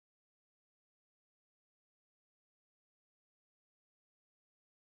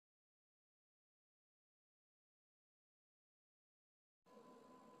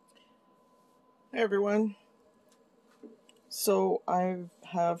Hi everyone. So I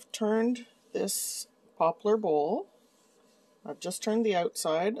have turned this poplar bowl. I've just turned the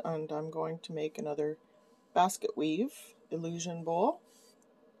outside and I'm going to make another Basketweave Illusion bowl.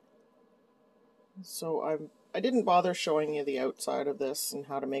 So I didn't bother showing you the outside of this and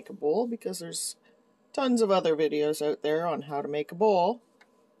how to make a bowl because there's tons of other videos out there on how to make a bowl.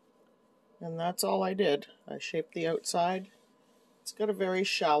 And that's all I did. I shaped the outside. It's got a very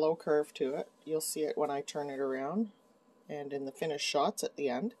shallow curve to it. You'll see it when I turn it around and in the finished shots at the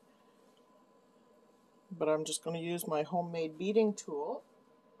end. But I'm just going to use my homemade beading tool,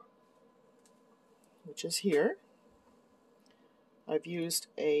 which is here. I've used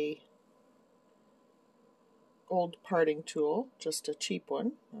a old parting tool, just a cheap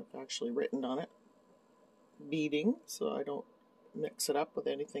one. I've actually written on it beading, so I don't mix it up with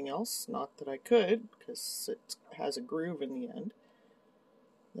anything else. Not that I could, because it has a groove in the end.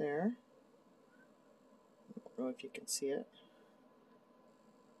 There. I don't know if you can see it.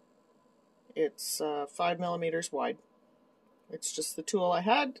 It's 5 millimeters wide. It's just the tool I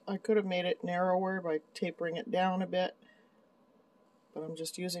had. I could have made it narrower by tapering it down a bit, but I'm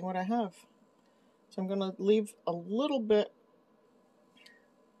just using what I have. So I'm going to leave a little bit,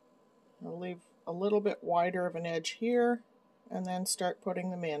 wider of an edge here, and then start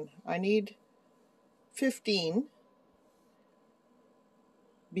putting them in. I need 15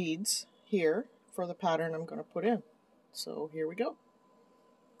 beads here for the pattern I'm going to put in. So here we go.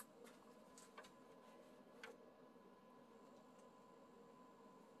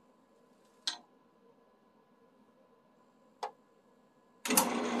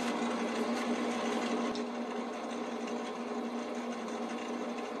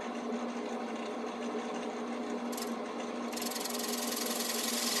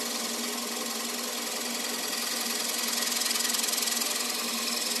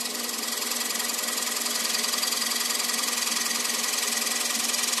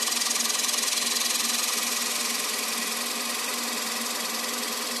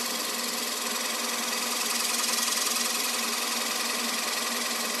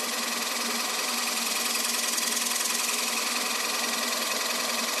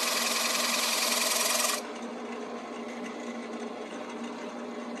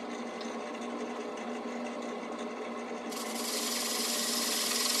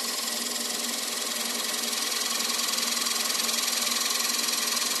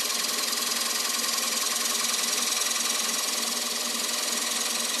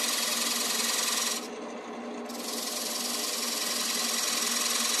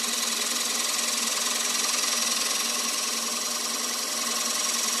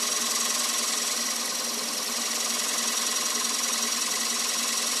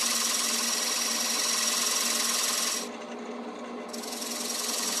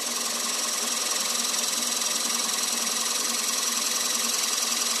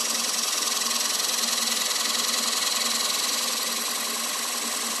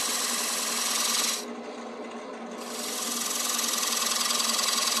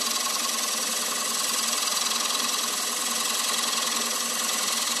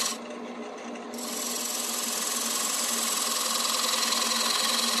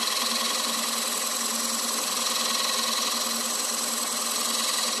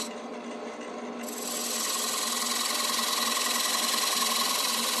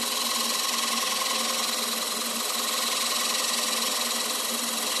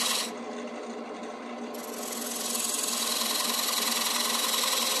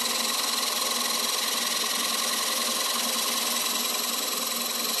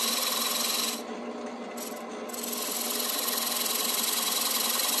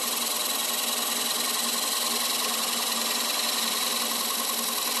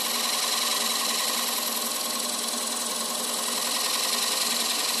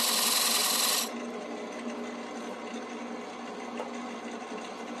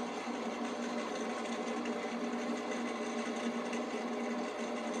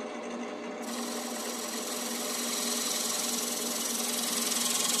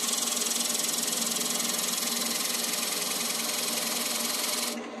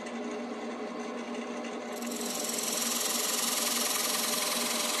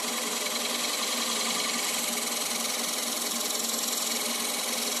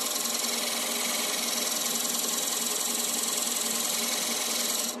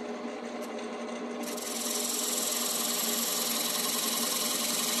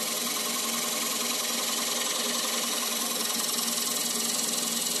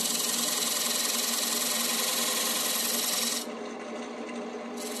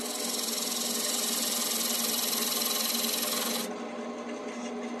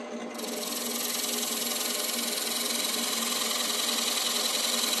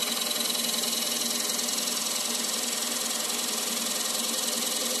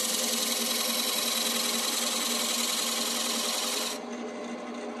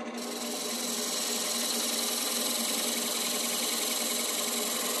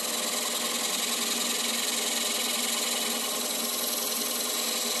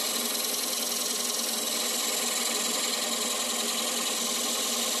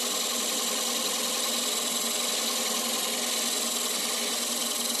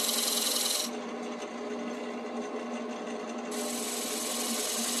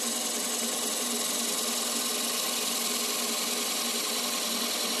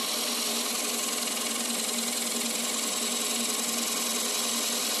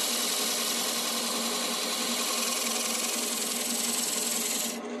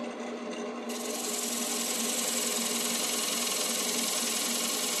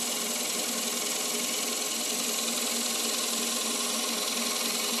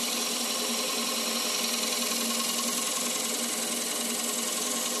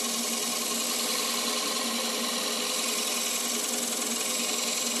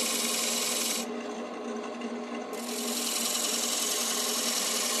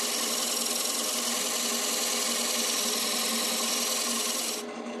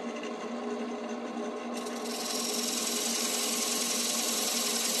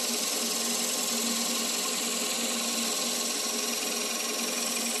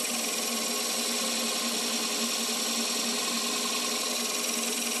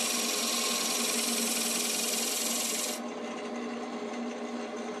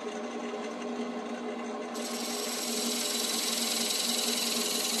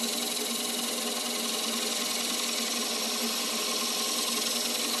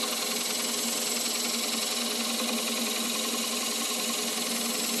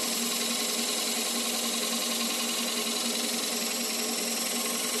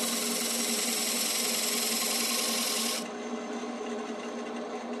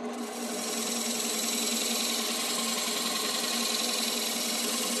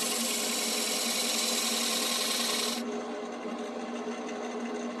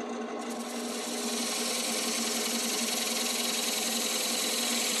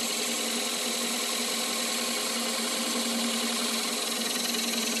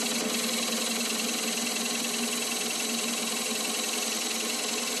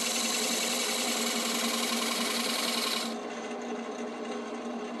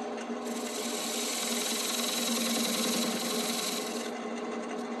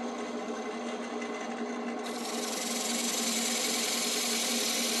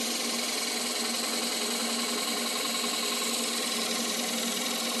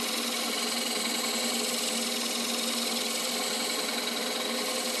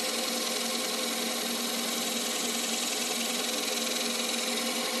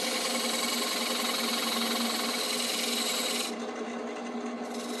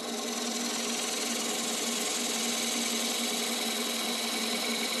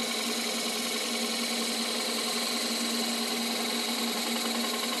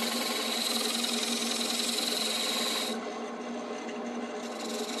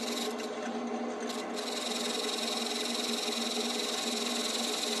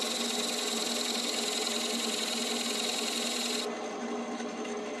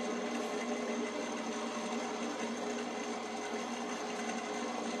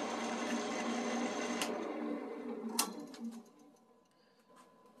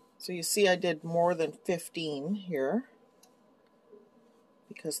 So you see I did more than 15 here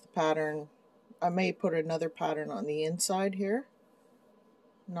because the pattern, I may put another pattern on the inside here.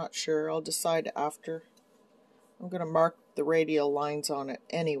 I'm not sure, I'll decide after. I'm going to mark the radial lines on it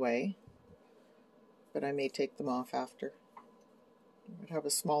anyway, but I may take them off after. I'd have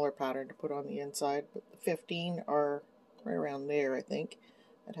a smaller pattern to put on the inside, but the 15 are right around there, I think.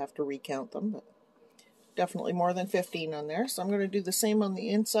 I'd have to recount them, but definitely more than 15 on there. So I'm going to do the same on the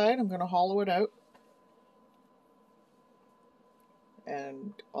inside. I'm going to hollow it out,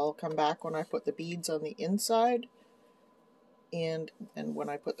 and I'll come back when I put the beads on the inside and when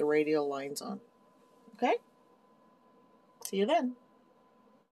I put the radial lines on. Okay? See you then.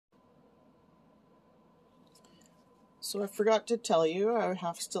 So I forgot to tell you, I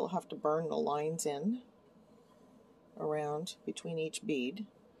still have to burn the lines in around between each bead.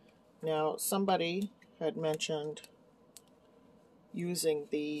 Now somebody had mentioned using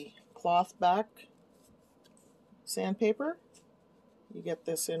the cloth back sandpaper. You get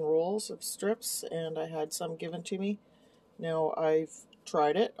this in rolls of strips, and I had some given to me. Now I've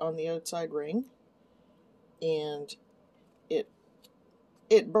tried it on the outside ring, and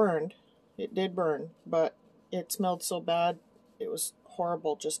it burned. It did burn, but it smelled so bad it was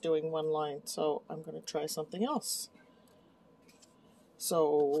horrible just doing one line. So I'm going to try something else.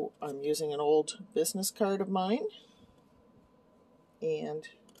 So I'm using an old business card of mine, and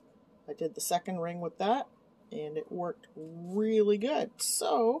I did the second ring with that, and it worked really good.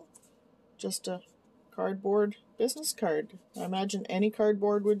 So just a cardboard business card. I imagine any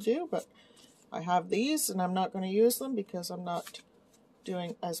cardboard would do, but I have these and I'm not going to use them because I'm not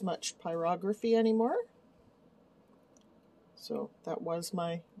doing as much pyrography anymore. So that was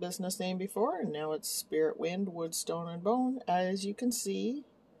my business name before, and now it's Spiritwynd Wood, Stone, and Bone, as you can see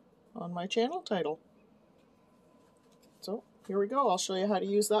on my channel title. So here we go. I'll show you how to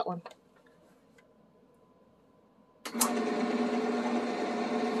use that one.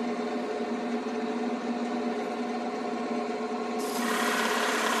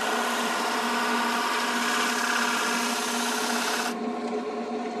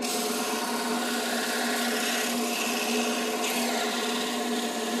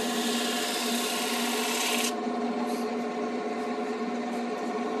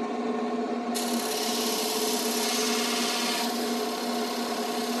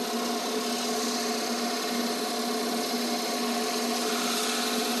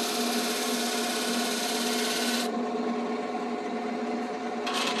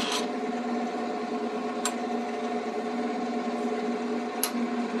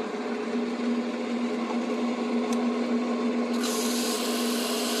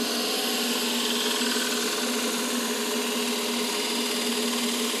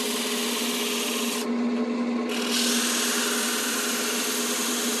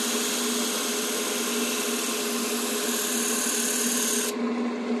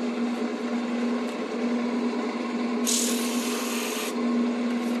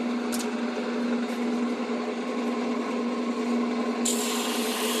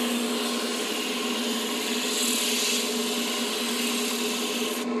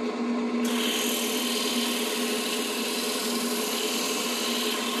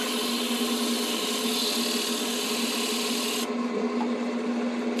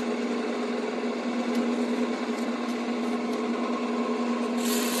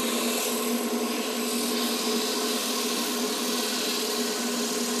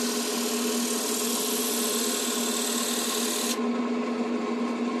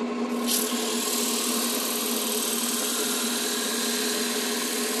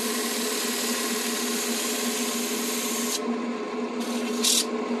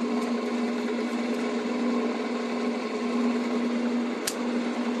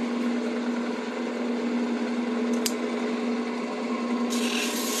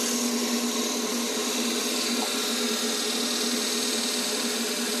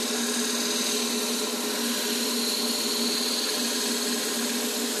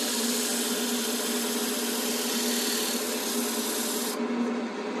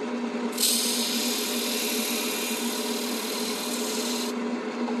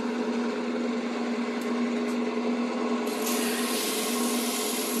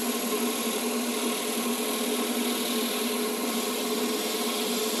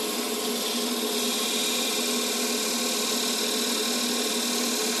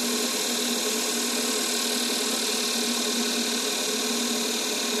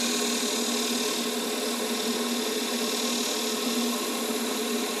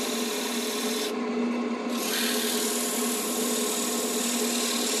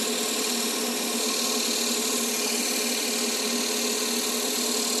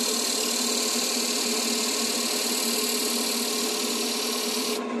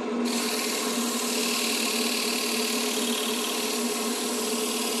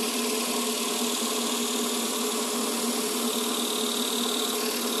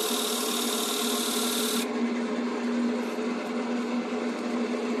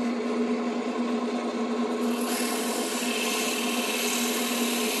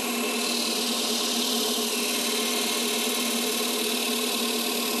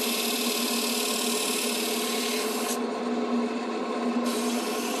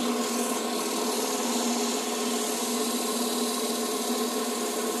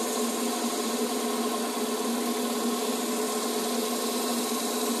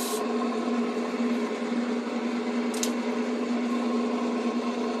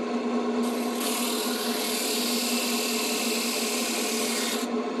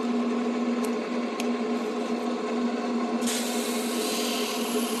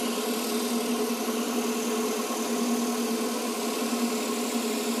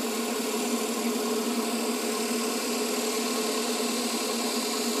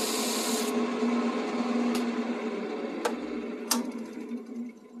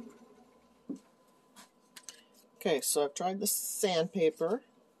 Okay, so I've tried the sandpaper.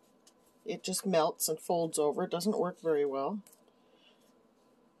 It just melts and folds over. It doesn't work very well.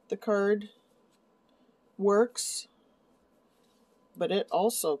 The card works, but it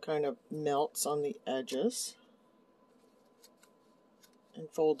also kind of melts on the edges and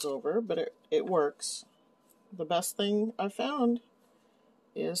folds over, but it works. The best thing I found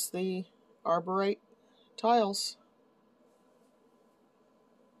is the arborite tiles.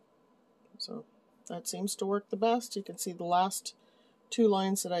 So that seems to work the best. You can see the last two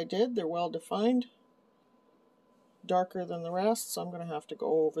lines that I did, they're well defined, darker than the rest, so I'm going to have to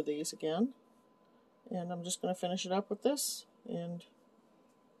go over these again. And I'm just going to finish it up with this, and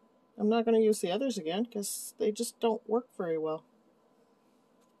I'm not going to use the others again because they just don't work very well.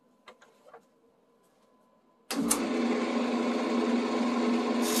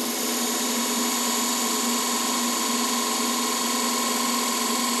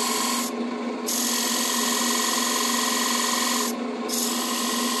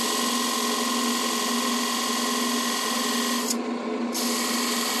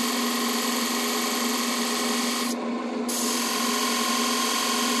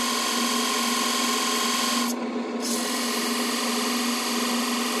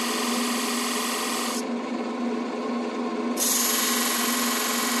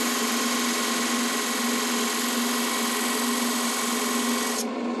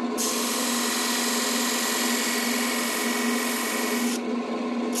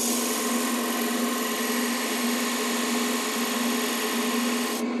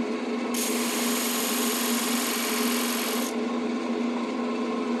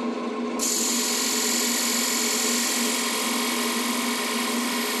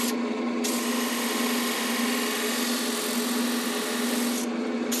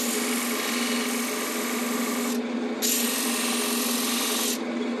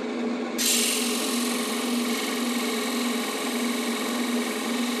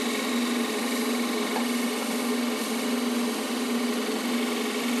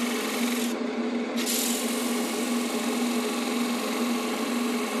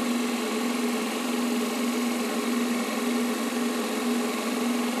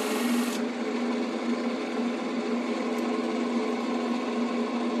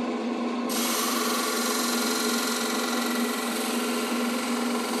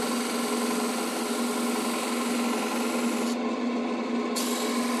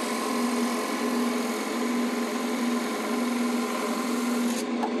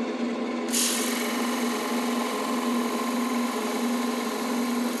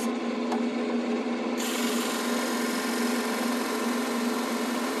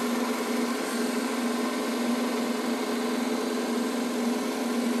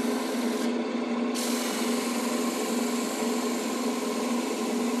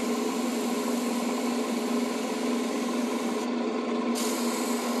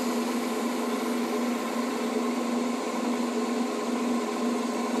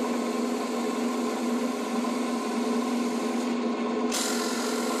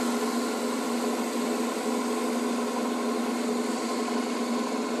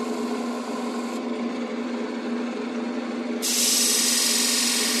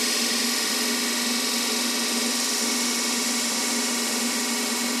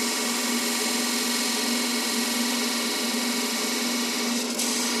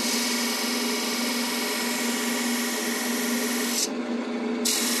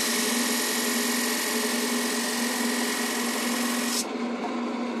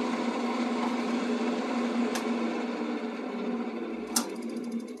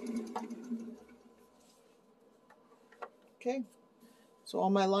 Okay, so all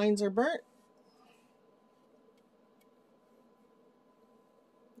my lines are burnt.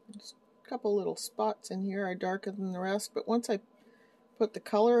 Just a couple little spots in here are darker than the rest, but once I put the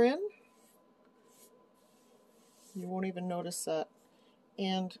color in, you won't even notice that.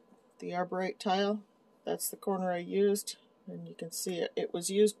 And the arborite tile, that's the corner I used, and you can see it was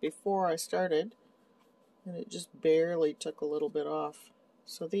used before I started, and it just barely took a little bit off.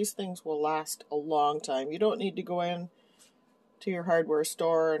 So these things will last a long time. You don't need to go in to your hardware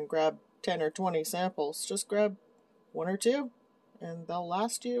store and grab 10 or 20 samples. Just grab one or two and they'll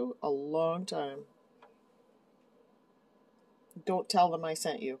last you a long time. Don't tell them I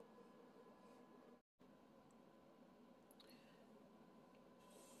sent you.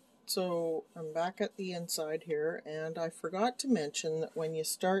 So I'm back at the inside here, and I forgot to mention that when you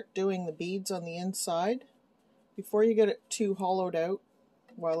start doing the beads on the inside, before you get it too hollowed out,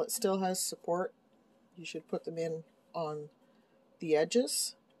 while it still has support, you should put them in on the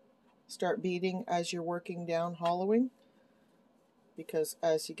edges. Start beading as you're working down hollowing, because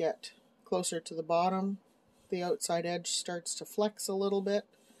as you get closer to the bottom, the outside edge starts to flex a little bit,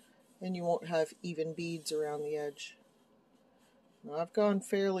 and you won't have even beads around the edge. Now, I've gone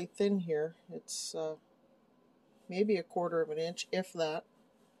fairly thin here. It's maybe 1/4 of an inch, if that.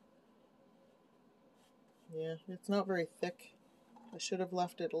 Yeah, it's not very thick. I should have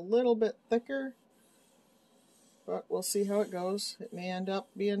left it a little bit thicker, but we'll see how it goes. It may end up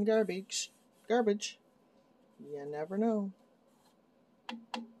being garbage. You never know.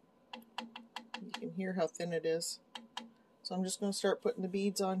 You can hear how thin it is. So I'm just going to start putting the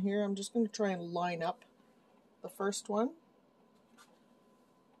beads on here. I'm just going to try and line up the first one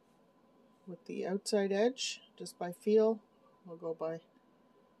with the outside edge, just by feel. We'll go by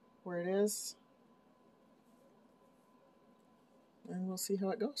where it is, and we'll see how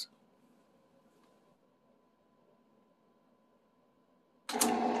it goes.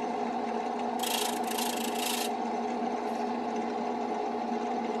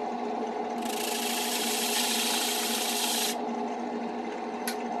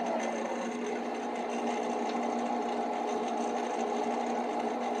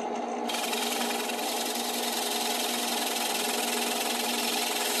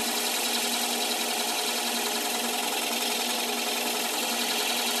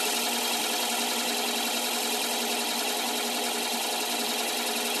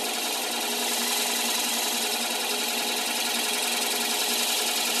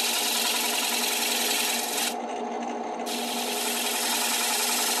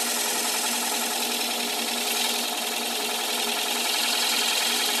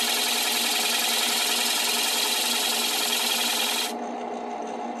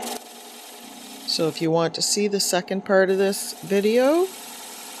 So if you want to see the second part of this video,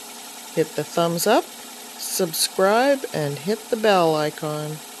 hit the thumbs up, subscribe, and hit the bell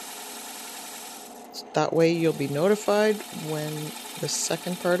icon. That way you'll be notified when the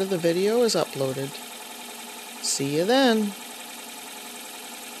second part of the video is uploaded. See you then.